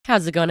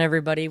How's it going,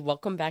 everybody?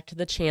 Welcome back to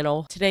the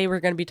channel. Today we're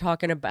going to be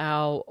talking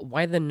about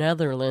why the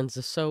Netherlands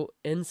is so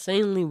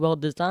insanely well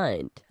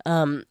designed.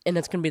 And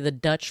it's going to be the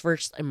Dutch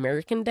versus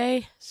American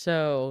Day.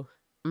 So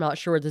I'm not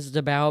sure what this is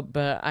about,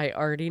 but I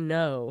already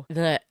know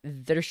that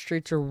their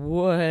streets are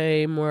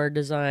way more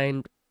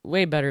designed,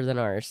 way better than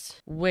ours.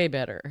 Way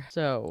better.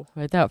 So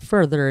without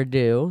further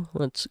ado,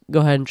 let's go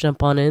ahead and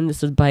jump on in.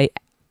 This is by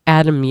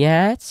Adam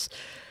Yats.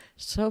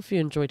 So if you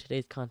enjoyed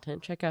today's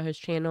content, check out his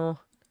channel.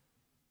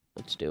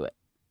 Let's do it.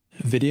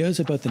 Videos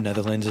about the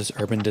Netherlands'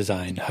 urban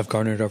design have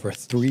garnered over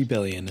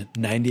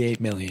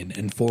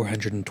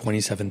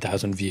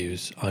 3,098,427,000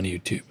 views on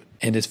YouTube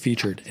and is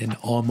featured in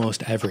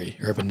almost every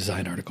urban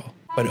design article.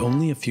 But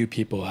only a few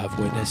people have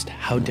witnessed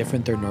how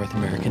different their North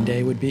American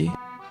day would be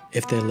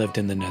if they lived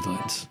in the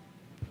Netherlands.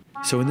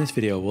 So in this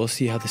video, we'll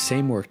see how the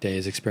same workday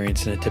is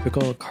experienced in a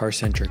typical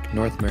car-centric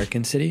North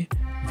American city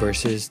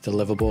versus the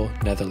livable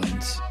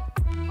Netherlands.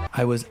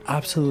 I was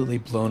absolutely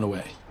blown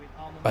away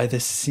by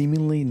this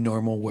seemingly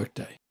normal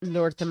workday.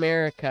 North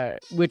America,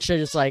 which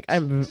is like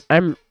I'm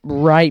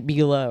right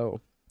below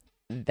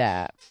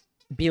that,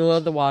 below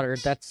the water.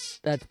 That's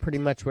pretty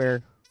much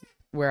where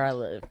I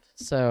live.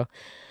 So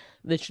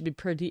this should be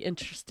pretty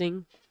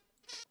interesting.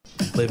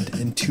 Lived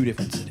in two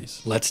different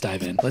cities. Let's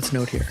dive in. Let's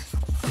note here,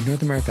 in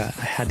North America,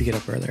 I had to get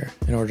up earlier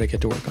in order to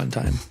get to work on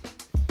time.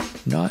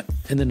 Not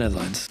in the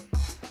Netherlands.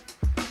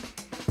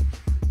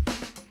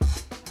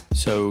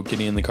 So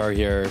getting in the car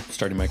here,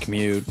 starting my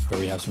commute where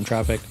we have some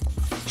traffic,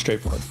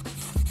 straightforward.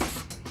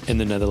 In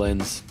the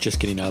Netherlands, just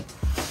getting up,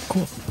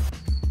 cool.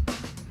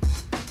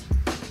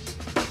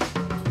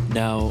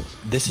 Now,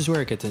 this is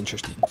where it gets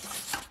interesting.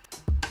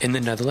 In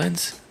the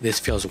Netherlands, this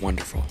feels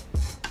wonderful.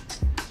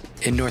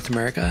 In North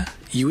America,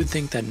 you would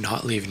think that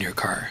not leaving your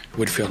car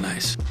would feel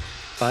nice,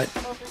 but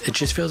it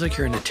just feels like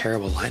you're in a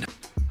terrible lineup.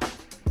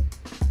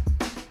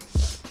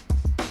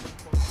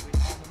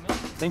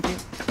 Thank you.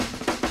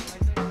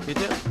 You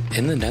too.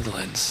 In the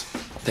Netherlands,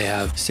 they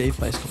have safe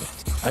bicycle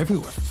lanes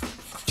everywhere.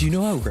 Do you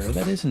know how rare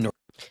that is in North?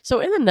 So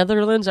in the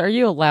Netherlands, are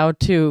you allowed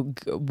to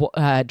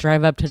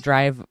drive up to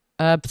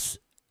drive-ups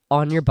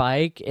on your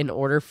bike and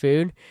order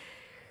food?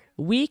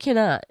 We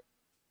cannot.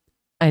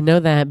 I know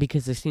that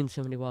because I've seen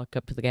somebody walk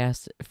up to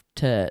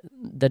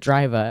the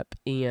drive-up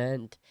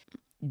and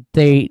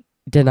they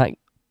did not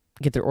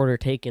get their order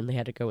taken. They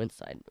had to go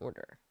inside and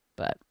order.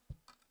 But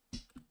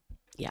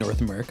yeah,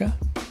 North America.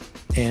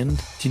 And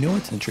do you know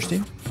what's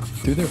interesting?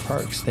 Through their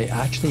parks, they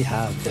actually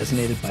have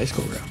designated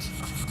bicycle routes.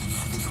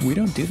 We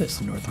don't do this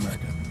in North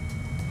America.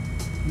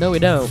 No, we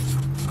don't.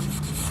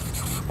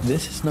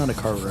 This is not a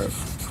car road.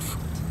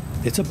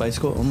 It's a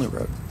bicycle-only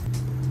road.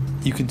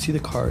 You can see the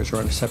cars are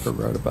on a separate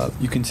road above.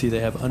 You can see they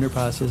have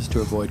underpasses to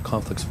avoid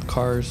conflicts with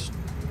cars.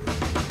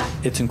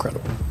 It's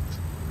incredible.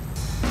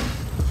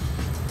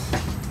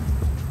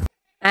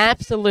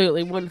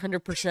 Absolutely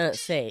 100%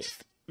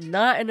 safe.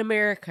 Not in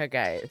America,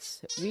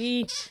 guys.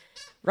 We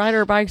ride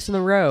our bikes on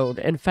the road.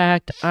 In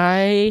fact,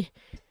 I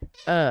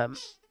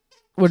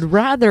would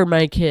rather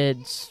my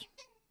kids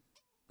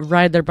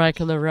ride their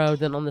bike on the road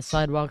than on the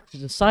sidewalk,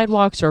 because the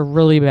sidewalks are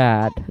really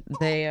bad.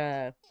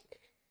 They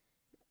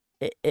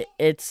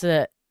it's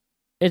a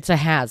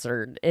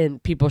hazard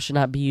and people should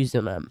not be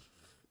using them.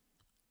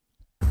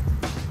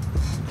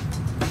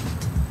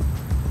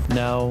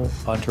 Now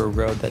onto a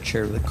road that's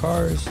shared with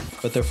cars,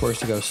 but they're forced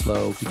to go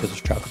slow because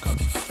there's traffic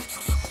coming.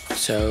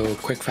 So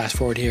quick fast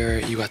forward here,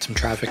 you got some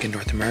traffic in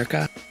North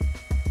America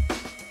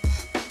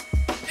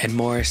and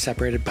more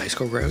separated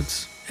bicycle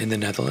roads in the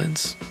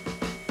Netherlands.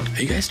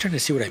 Are you guys starting to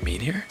see what I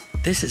mean here?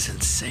 This is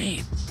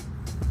insane.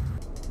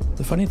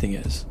 The funny thing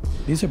is,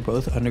 these are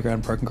both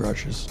underground parking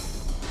garages,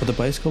 but the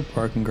bicycle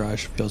parking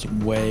garage feels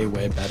way,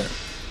 way better.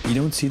 You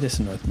don't see this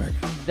in North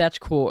America. That's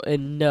cool.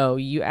 And no,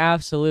 you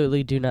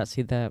absolutely do not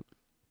see that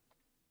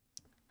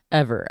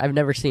ever. I've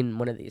never seen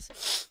one of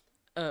these.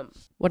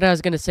 What I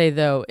was going to say,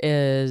 though,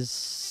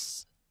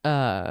 is,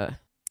 I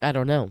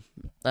don't know.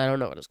 I don't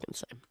know what I was going to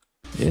say.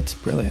 It's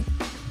brilliant.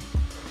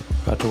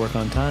 Got to work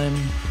on time,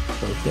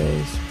 both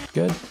days.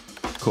 Good?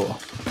 Cool.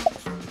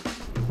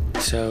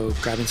 So,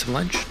 grabbing some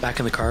lunch, back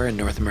in the car in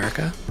North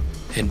America,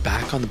 and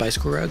back on the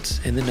bicycle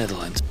roads in the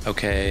Netherlands.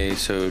 Okay,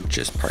 so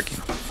just parking.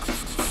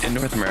 In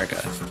North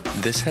America,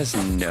 this has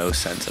no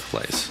sense of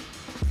place.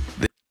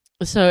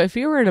 So, if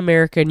you were in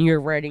America and you were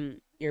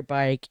riding your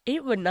bike,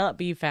 it would not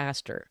be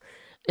faster.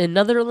 In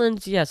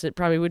Netherlands, yes, it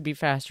probably would be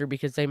faster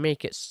because they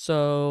make it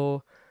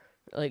so,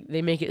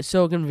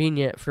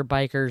 convenient for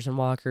bikers and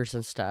walkers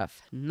and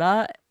stuff.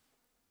 Not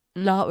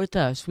with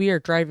us. We are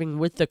driving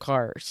with the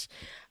cars.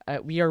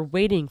 We are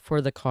waiting for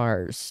the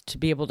cars to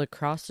be able to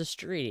cross the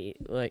street.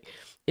 Like,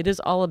 it is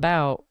all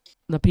about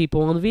the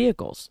people and the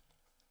vehicles.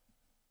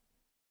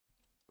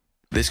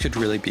 This could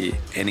really be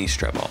any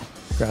strip mall.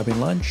 Grabbing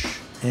lunch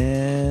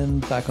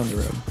and back on the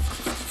road.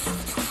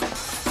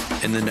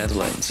 In the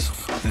Netherlands,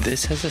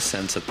 this has a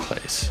sense of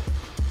place.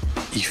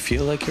 You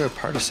feel like you're a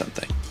part of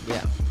something.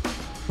 Yeah.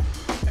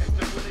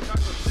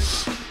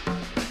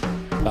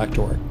 Back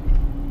to work.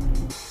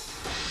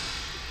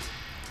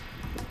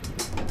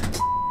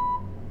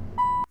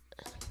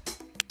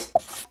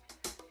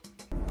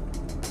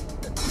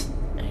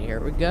 Here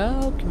we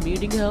go,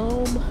 commuting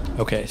home.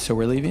 Okay, so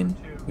we're leaving,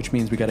 which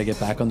means we gotta get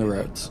back on the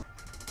roads.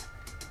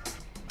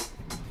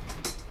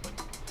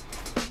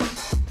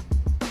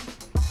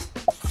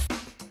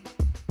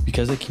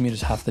 Because the commute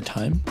is half the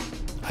time,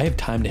 I have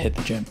time to hit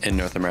the gym. In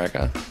North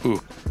America?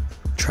 Ooh.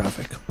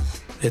 Traffic.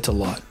 It's a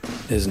lot,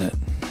 isn't it?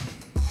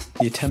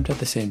 The attempt at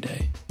the same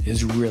day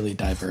is really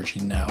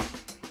diverging now.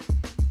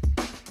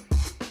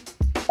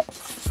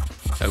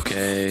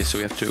 Okay, so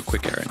we have to do a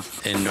quick errand.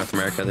 In North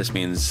America, this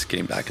means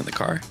getting back in the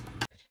car.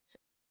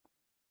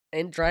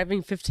 And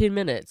driving 15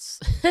 minutes.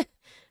 If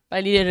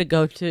I needed to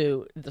go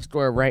to the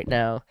store right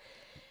now,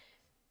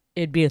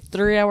 it'd be a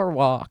 3-hour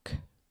walk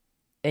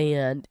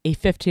and a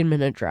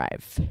 15-minute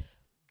drive.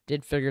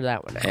 Did figure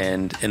that one out.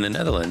 And in the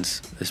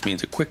Netherlands, this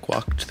means a quick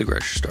walk to the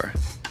grocery store.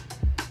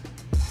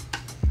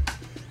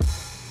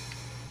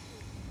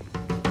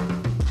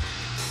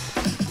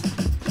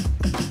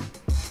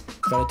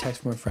 Got a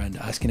text from a friend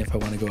asking if I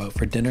want to go out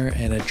for dinner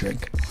and a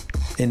drink.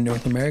 In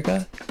North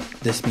America,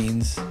 this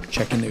means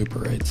checking the Uber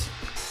rates.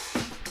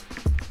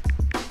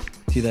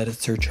 See that it's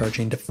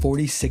surcharging to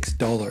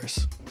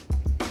 $46.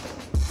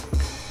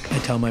 I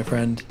tell my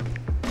friend,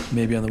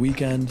 maybe on the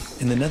weekend.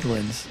 In the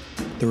Netherlands,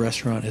 the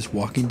restaurant is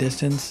walking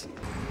distance,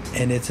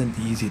 and it's an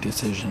easy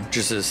decision.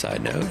 Just as a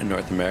side note, in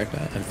North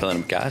America, I'm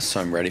filling up gas, so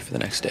I'm ready for the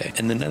next day.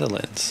 In the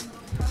Netherlands,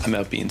 I'm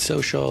out being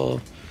social.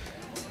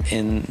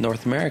 In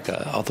North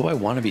America, although I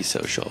want to be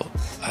social,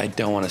 I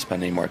don't want to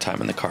spend any more time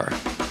in the car.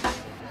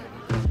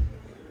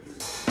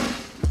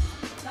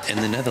 In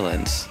the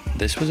Netherlands,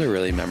 this was a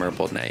really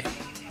memorable night.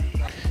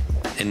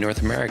 In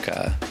North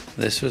America,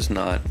 this was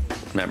not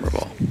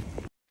memorable.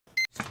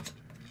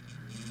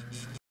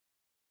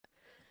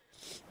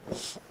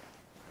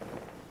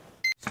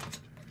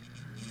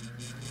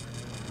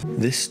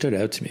 This stood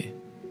out to me.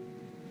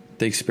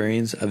 The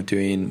experience of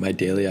doing my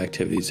daily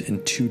activities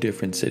in 2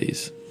 different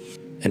cities,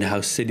 and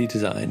how city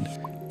design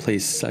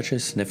plays such a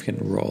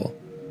significant role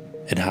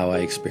in how I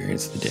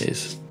experience the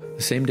days.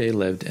 The same day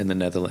lived in the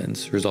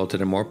Netherlands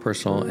resulted in more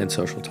personal and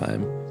social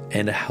time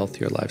and a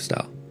healthier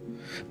lifestyle.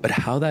 But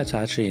how that's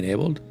actually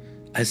enabled,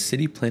 as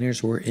city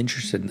planners, we're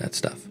interested in that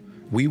stuff.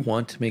 We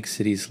want to make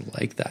cities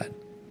like that.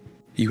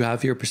 You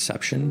have your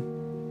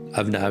perception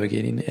of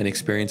navigating and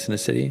experience in a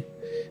city,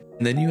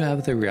 and then you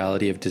have the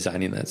reality of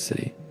designing that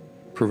city,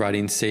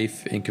 providing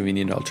safe and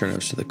convenient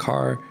alternatives to the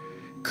car,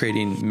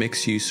 creating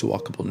mixed-use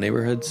walkable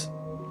neighborhoods,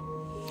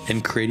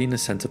 and creating a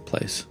sense of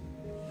place.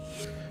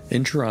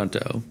 In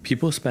Toronto,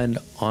 people spend,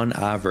 on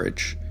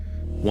average,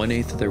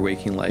 1/8 of their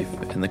waking life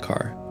in the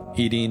car,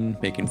 eating,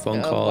 making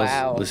phone calls,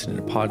 listening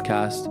to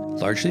podcasts.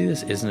 Largely,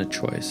 this isn't a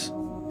choice.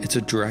 It's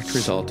a direct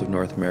result of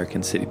North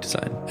American city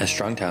design. As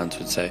strong towns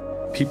would say,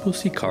 people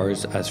see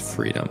cars as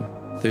freedom.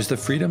 There's the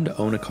freedom to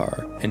own a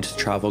car and to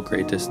travel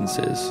great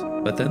distances,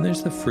 but then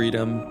there's the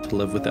freedom to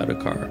live without a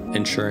car.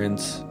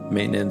 Insurance,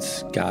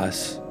 maintenance,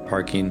 gas,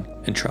 parking,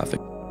 and traffic.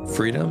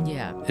 Freedom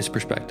is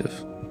perspective.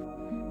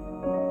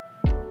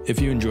 If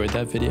you enjoyed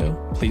that video,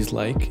 please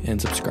like and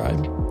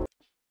subscribe.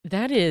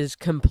 That is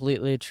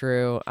completely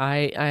true.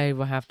 I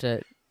will have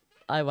to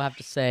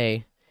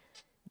say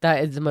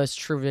that is the most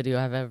true video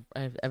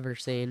I've ever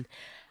seen.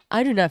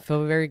 I do not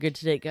feel very good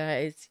today,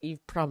 guys.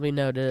 You've probably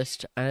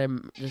noticed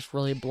I'm just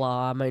really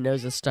blah. My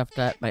nose is stuffed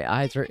up. My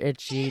eyes are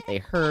itchy. They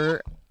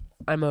hurt.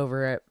 I'm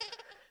over it.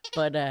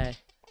 But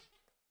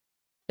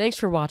thanks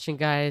for watching,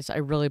 guys. I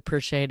really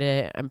appreciate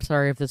it. I'm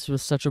sorry if this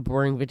was such a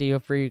boring video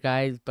for you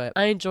guys, but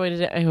I enjoyed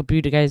it. I hope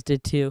you guys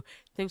did too.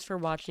 Thanks for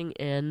watching,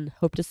 and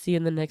hope to see you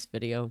in the next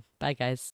video. Bye, guys.